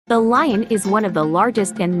The lion is one of the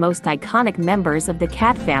largest and most iconic members of the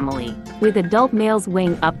cat family, with adult males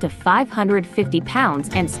weighing up to 550 pounds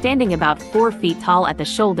and standing about 4 feet tall at the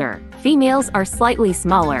shoulder. Females are slightly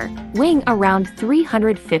smaller, weighing around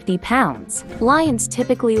 350 pounds. Lions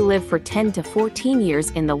typically live for 10 to 14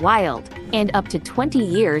 years in the wild, and up to 20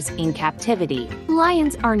 years in captivity.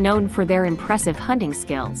 Lions are known for their impressive hunting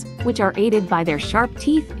skills, which are aided by their sharp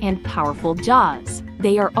teeth and powerful jaws.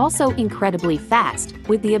 They are also incredibly fast,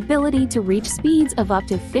 with the ability to reach speeds of up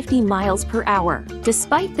to 50 miles per hour.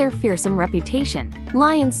 Despite their fearsome reputation,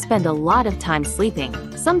 lions spend a lot of time sleeping,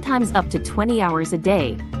 sometimes up to 20 hours a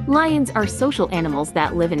day. Lions are social animals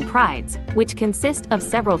that live in prides, which consist of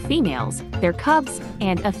several females, their cubs,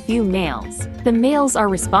 and a few males. The males are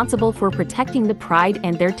responsible for protecting the pride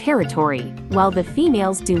and their territory, while the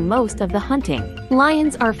females do most of the hunting.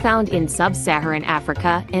 Lions are found in sub-Saharan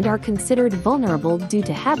Africa and are considered vulnerable due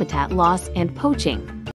to habitat loss and poaching.